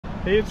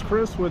Hey, it's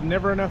Chris with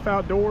Never Enough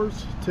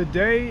Outdoors.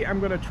 Today I'm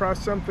going to try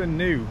something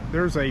new.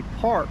 There's a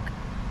park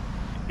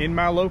in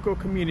my local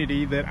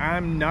community that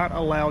I'm not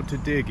allowed to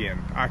dig in.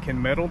 I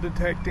can metal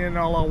detect in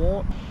all I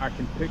want. I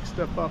can pick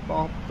stuff up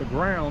off the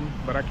ground,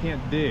 but I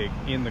can't dig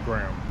in the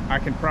ground. I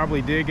can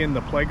probably dig in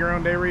the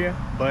playground area,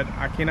 but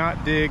I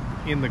cannot dig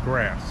in the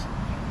grass.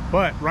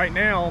 But right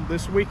now,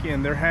 this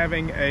weekend, they're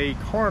having a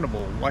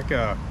carnival, like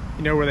a,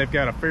 where they've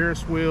got a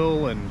Ferris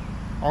wheel and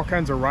all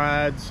kinds of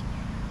rides.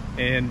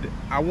 And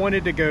I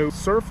wanted to go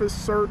surface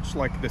search,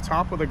 like the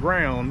top of the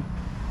ground,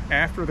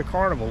 after the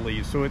carnival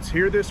leaves. So it's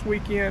here this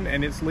weekend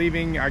and it's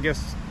leaving. I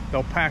guess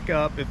they'll pack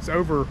up. It's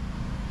over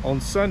on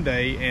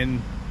Sunday,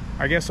 and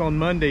I guess on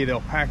Monday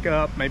they'll pack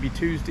up. Maybe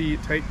Tuesday.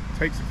 It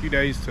takes a few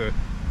days to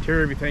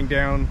tear everything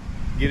down,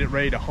 get it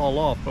ready to haul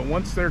off. But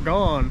once they're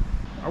gone,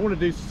 I want to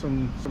do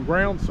some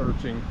ground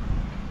searching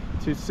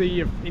to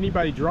see if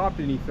anybody dropped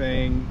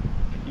anything,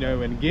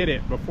 and get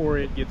it before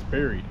it gets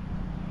buried.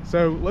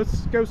 So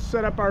let's go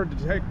set up our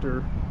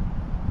detector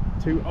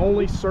to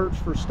only search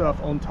for stuff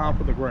on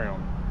top of the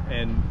ground.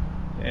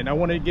 And I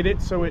want to get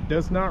it so it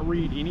does not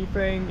read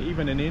anything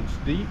even an inch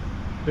deep,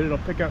 but it'll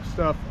pick up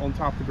stuff on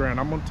top of the ground.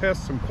 I'm going to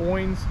test some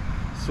coins,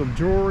 some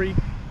jewelry,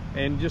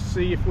 and just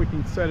see if we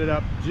can set it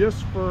up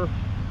just for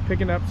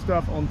picking up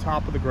stuff on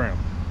top of the ground.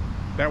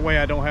 That way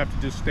I don't have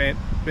to just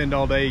spend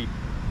all day,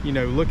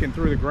 looking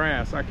through the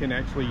grass. I can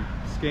actually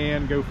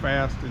scan, go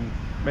fast, and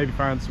maybe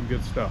find some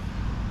good stuff.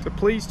 So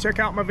please check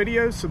out my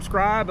videos,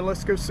 subscribe, and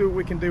let's go see what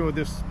we can do with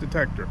this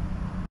detector.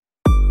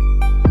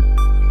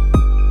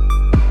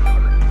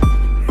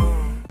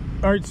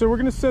 All right, so we're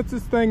gonna set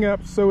this thing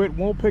up so it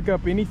won't pick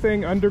up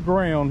anything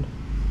underground,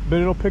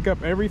 but it'll pick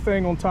up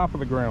everything on top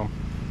of the ground.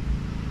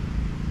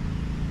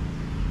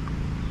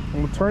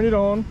 I'm gonna turn it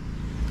on,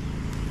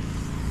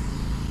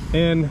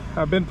 and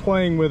I've been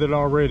playing with it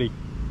already.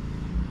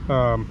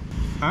 I'm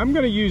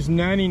gonna use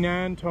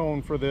 99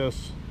 tone for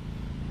this.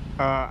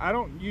 I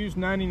don't use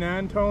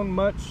 99 tone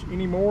much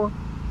anymore.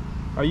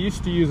 I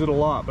used to use it a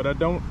lot, but I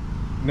don't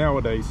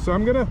nowadays. So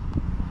I'm gonna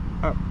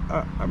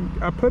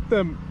I put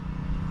the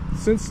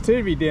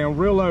sensitivity down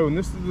real low, and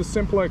this is the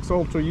Simplex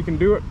Ultra. You can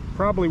do it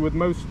probably with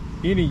most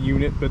any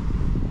unit, but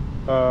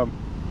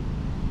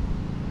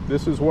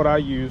this is what I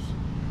use.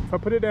 If I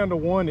put it down to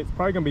 1, it's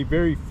probably gonna be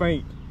very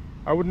faint.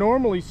 I would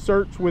normally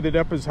search with it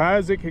up as high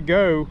as it could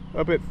go,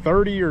 up at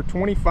 30 or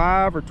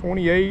 25 or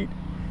 28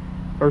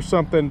 or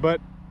something, but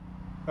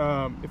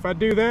if I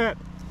do that,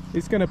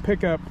 it's going to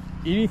pick up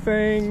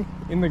anything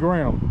in the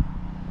ground.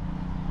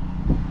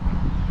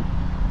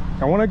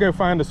 I want to go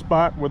find a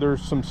spot where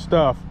there's some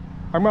stuff.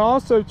 I'm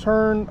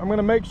going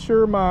to make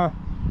sure my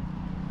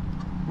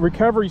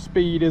recovery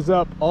speed is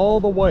up all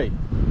the way.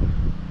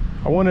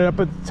 I want it up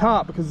at the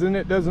top because then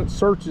it doesn't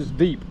search as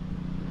deep.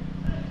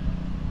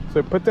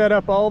 So put that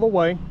up all the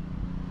way.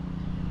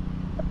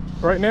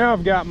 Right now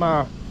I've got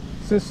my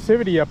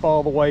sensitivity up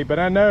all the way, but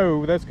I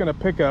know that's going to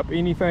pick up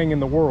anything in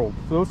the world.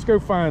 So let's go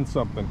find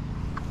something.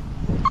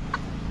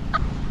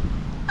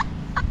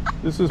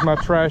 This is my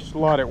trash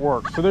lot at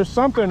work. So there's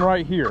something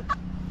right here.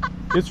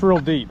 It's real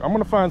deep. I'm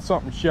going to find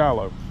something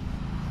shallow.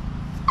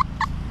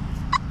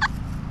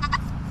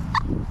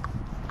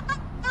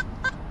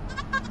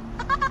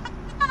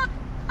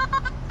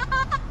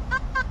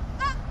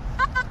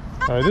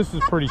 All right, this is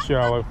pretty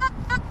shallow.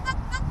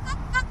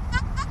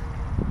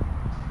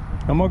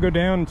 I'm gonna go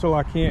down until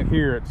I can't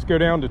hear it. Let's go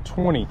down to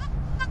 20.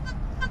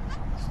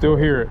 Still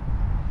hear it.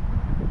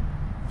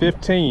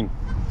 15.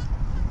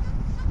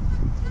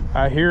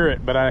 I hear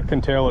it, but I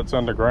can tell it's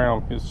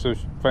underground. It's so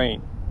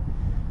faint.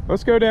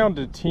 Let's go down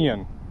to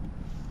 10.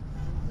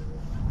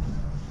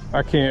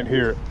 I can't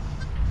hear it.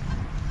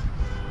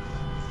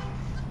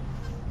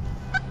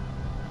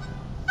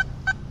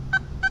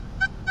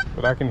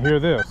 But I can hear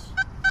this.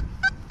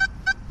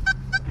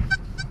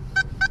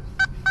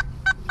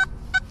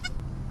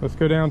 Let's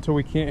go down till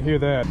we can't hear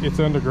that. It's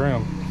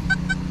underground.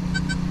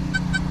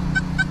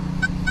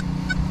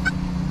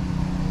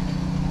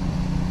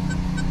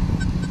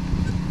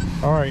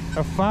 All right,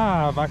 a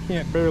 5, I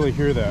can't barely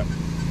hear that.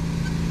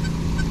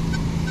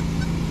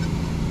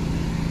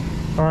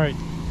 All right,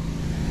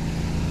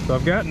 so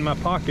I've got in my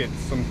pocket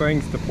some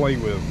things to play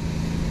with.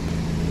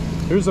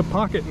 Here's a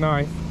pocket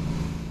knife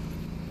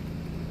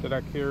that I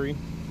carry.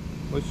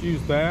 Let's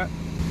use that.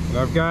 And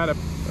I've got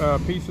a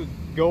piece of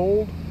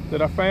gold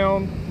that I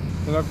found.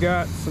 And I've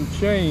got some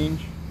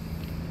change.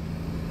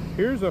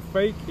 Here's a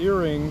fake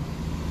earring.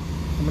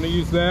 I'm going to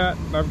use that.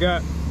 And I've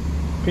got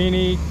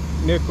penny,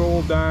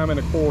 nickel, dime, and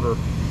a quarter.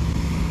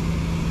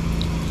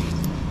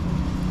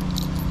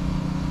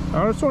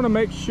 I just want to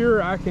make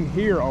sure I can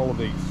hear all of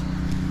these.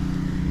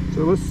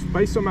 So let's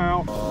space them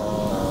out.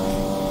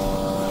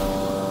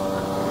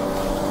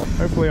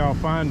 Hopefully I'll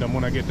find them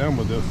when I get done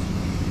with this.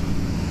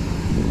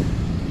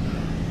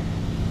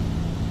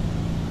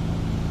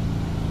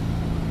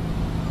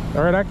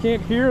 All right, I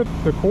can't hear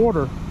the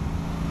quarter.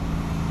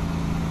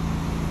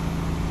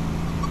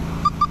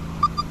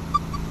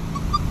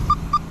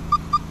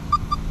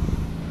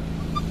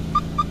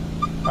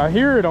 I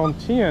hear it on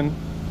 10.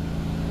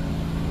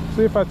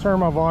 See if I turn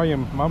my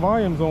volume. My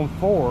volume's on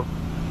 4.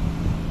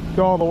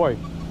 Go all the way.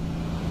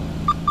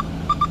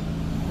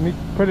 Let me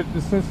put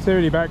the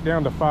sensitivity back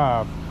down to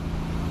 5.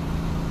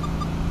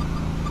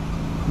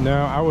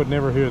 No, I would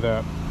never hear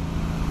that.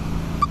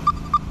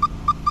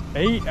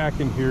 8, I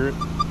can hear it.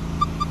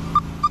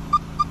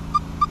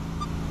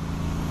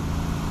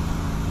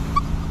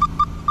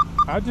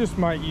 I just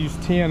might use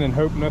 10 and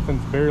hope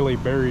nothing's barely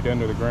buried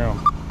under the ground.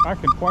 I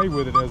can play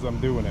with it as I'm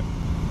doing it.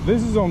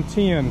 This is on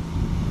 10.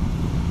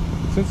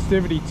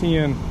 Sensitivity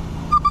 10.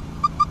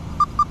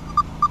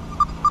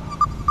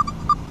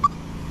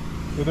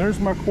 So there's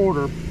my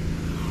quarter.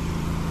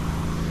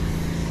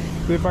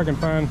 See if I can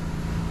find.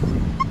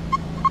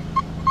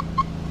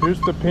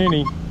 Here's the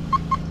penny.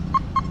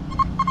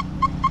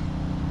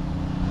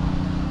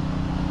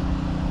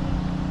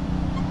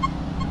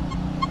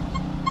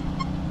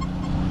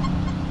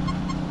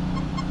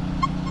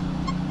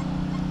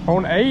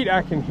 On 8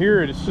 I can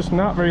hear it, it's just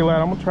not very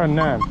loud. I'm gonna try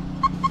 9.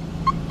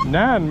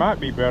 9 might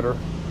be better.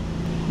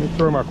 Let me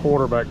throw my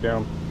quarter back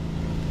down.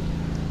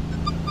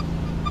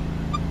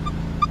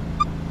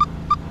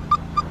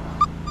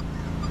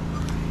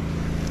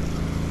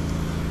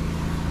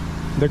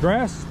 The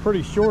grass is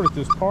pretty short at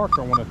this park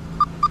I want to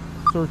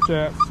search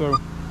at, so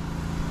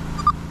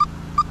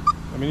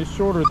I mean it's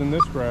shorter than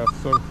this grass,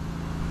 so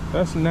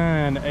that's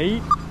 9.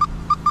 8.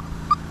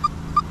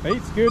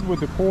 8's good with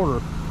the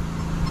quarter.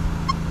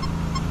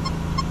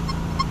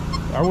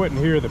 I wouldn't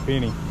hear the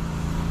penny.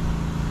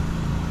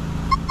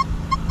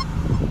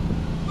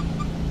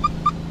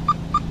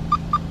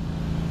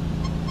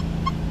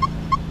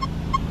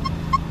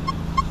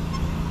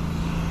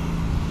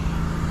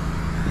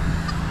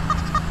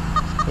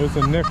 There's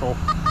a nickel.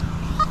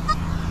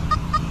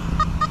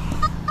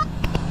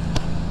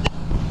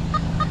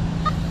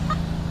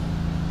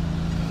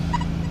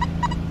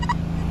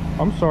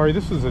 I'm sorry,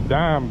 this is a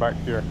dime back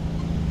here.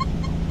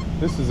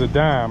 This is a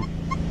dime.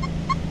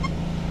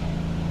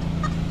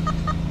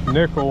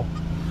 Nickel.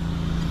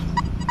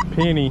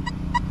 Penny.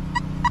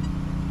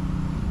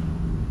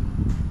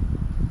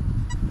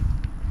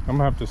 I'm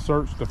gonna have to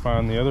search to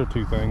find the other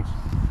two things.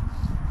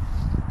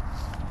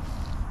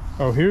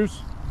 Oh,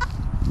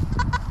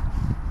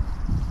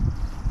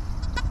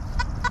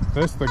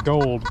 that's the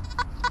gold.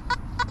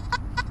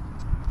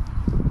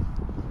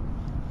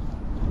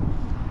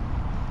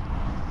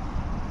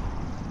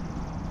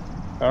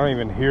 I don't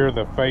even hear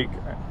the fake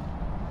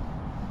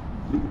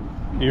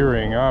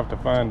earring. I'll have to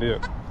find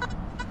it.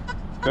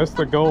 That's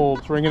the gold.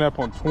 It's ringing up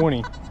on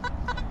 20.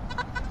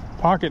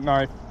 Pocket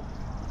knife.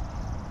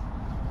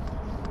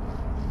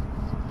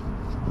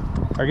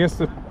 I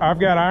guess I've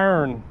got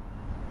iron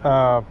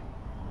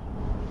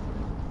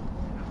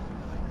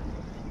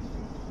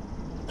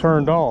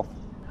turned off.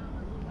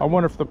 I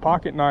wonder if the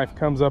pocket knife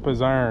comes up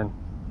as iron.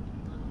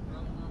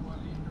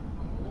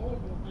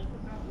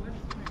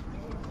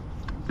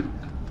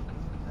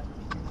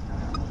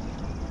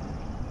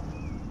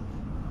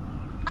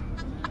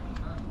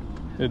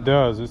 It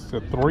does. It's a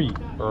 3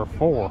 or a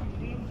 4.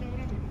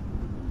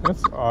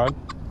 That's odd.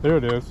 There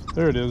it is.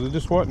 There it is. It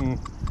just wasn't.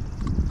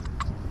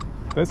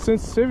 That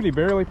sensitivity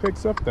barely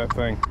picks up that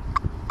thing.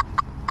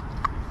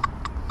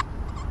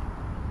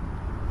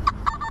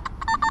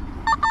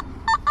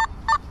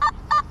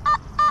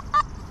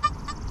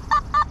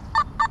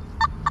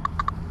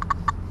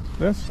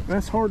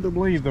 That's hard to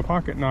believe. The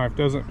pocket knife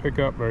doesn't pick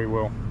up very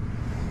well.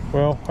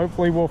 Well,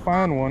 hopefully we'll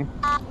find one.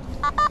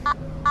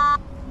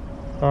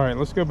 All right,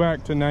 let's go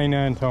back to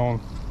 99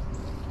 tone.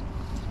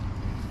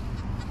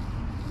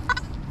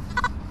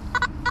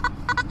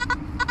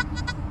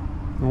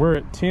 We're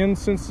at 10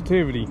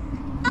 sensitivity.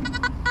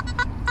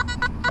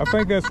 I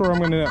think that's where I'm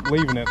going to end up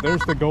leaving it.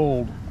 There's the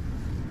gold.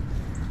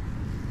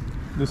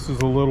 This is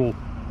a little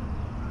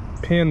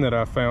pin that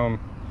I found.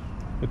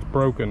 It's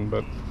broken,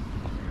 but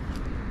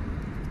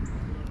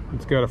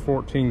it's got a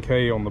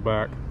 14K on the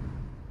back.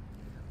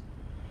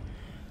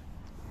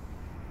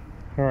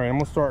 All right, I'm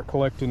gonna start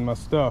collecting my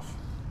stuff.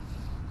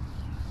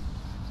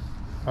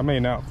 I may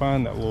not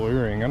find that little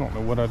earring. I don't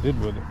know what I did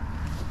with it.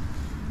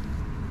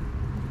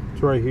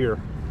 It's right here.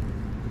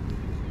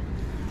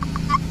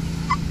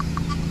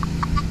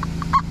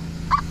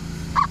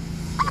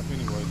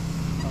 Anyway,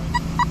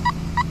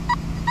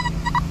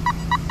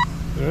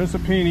 there's a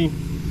penny.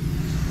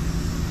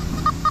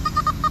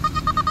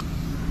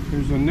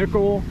 Here's a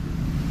nickel.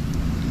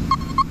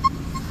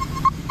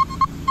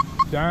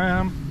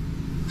 Dime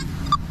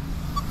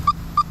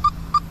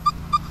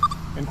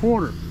and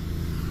quarter.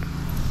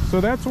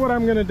 So that's what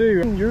I'm going to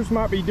do. Yours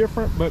might be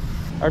different, but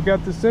I've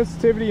got the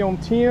sensitivity on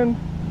 10.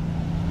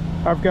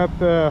 I've got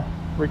the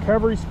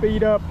recovery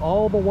speed up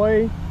all the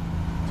way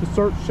to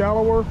search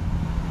shallower,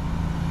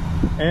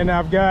 and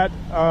I've got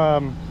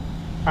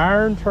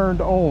iron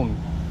turned on.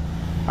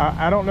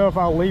 I don't know if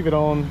I'll leave it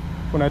on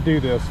when I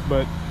do this,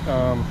 but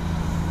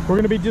we're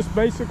going to be just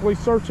basically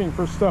searching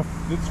for stuff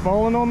that's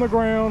fallen on the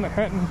ground. It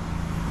hadn't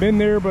been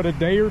there but a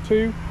day or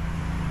two,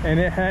 and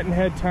it hadn't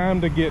had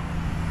time to get,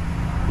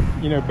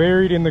 you know,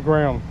 buried in the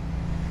ground.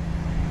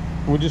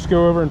 We'll just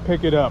go over and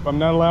pick it up. I'm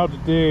not allowed to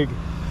dig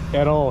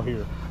at all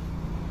here.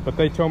 but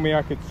they told me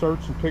I could search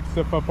and pick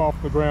stuff up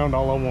off the ground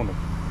all I wanted.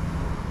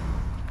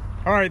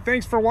 All right,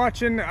 thanks for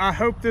watching. I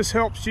hope this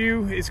helps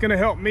you. It's gonna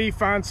help me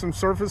find some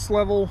surface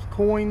level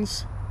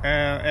coins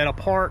at a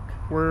park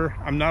where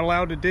I'm not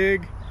allowed to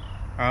dig.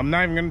 I'm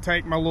not even gonna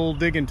take my little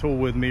digging tool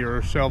with me or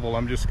a shovel.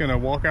 I'm just gonna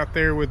walk out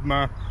there with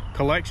my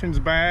collections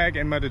bag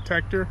and my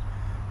detector,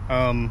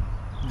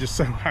 just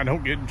so I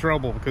don't get in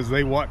trouble, because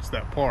they watch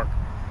that park.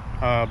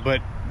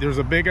 But there's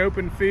a big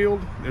open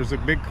field. There's a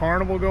big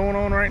carnival going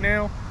on right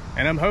now,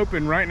 and I'm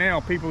hoping right now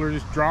people are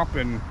just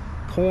dropping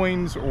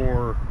coins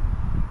or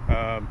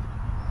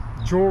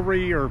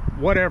jewelry or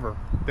whatever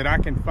that I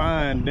can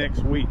find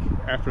next week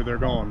after they're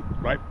gone,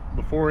 right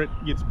before it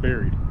gets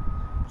buried.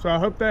 So I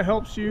hope that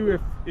helps you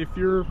if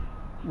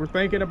we're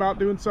thinking about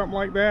doing something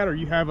like that, or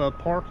you have a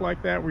park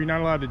like that where you're not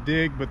allowed to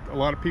dig, but a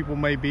lot of people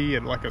may be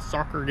at like a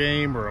soccer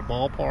game or a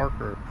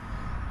ballpark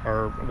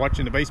or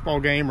watching the baseball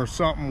game or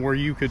something, where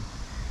you could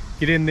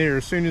get in there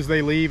as soon as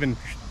they leave and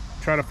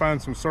try to find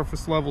some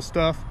surface level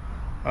stuff.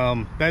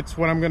 That's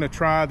what I'm going to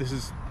try. This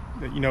is,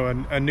 you know,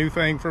 a new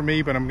thing for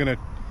me, but I'm going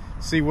to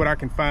see what I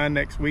can find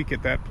next week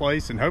at that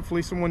place, and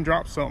hopefully someone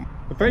drops something.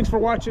 But thanks for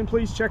watching.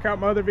 Please check out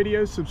my other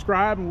videos,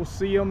 subscribe, and we'll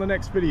see you on the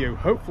next video.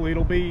 Hopefully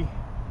it'll be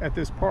at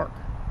this park,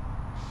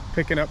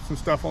 picking up some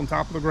stuff on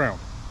top of the ground.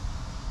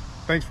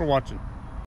 Thanks for watching.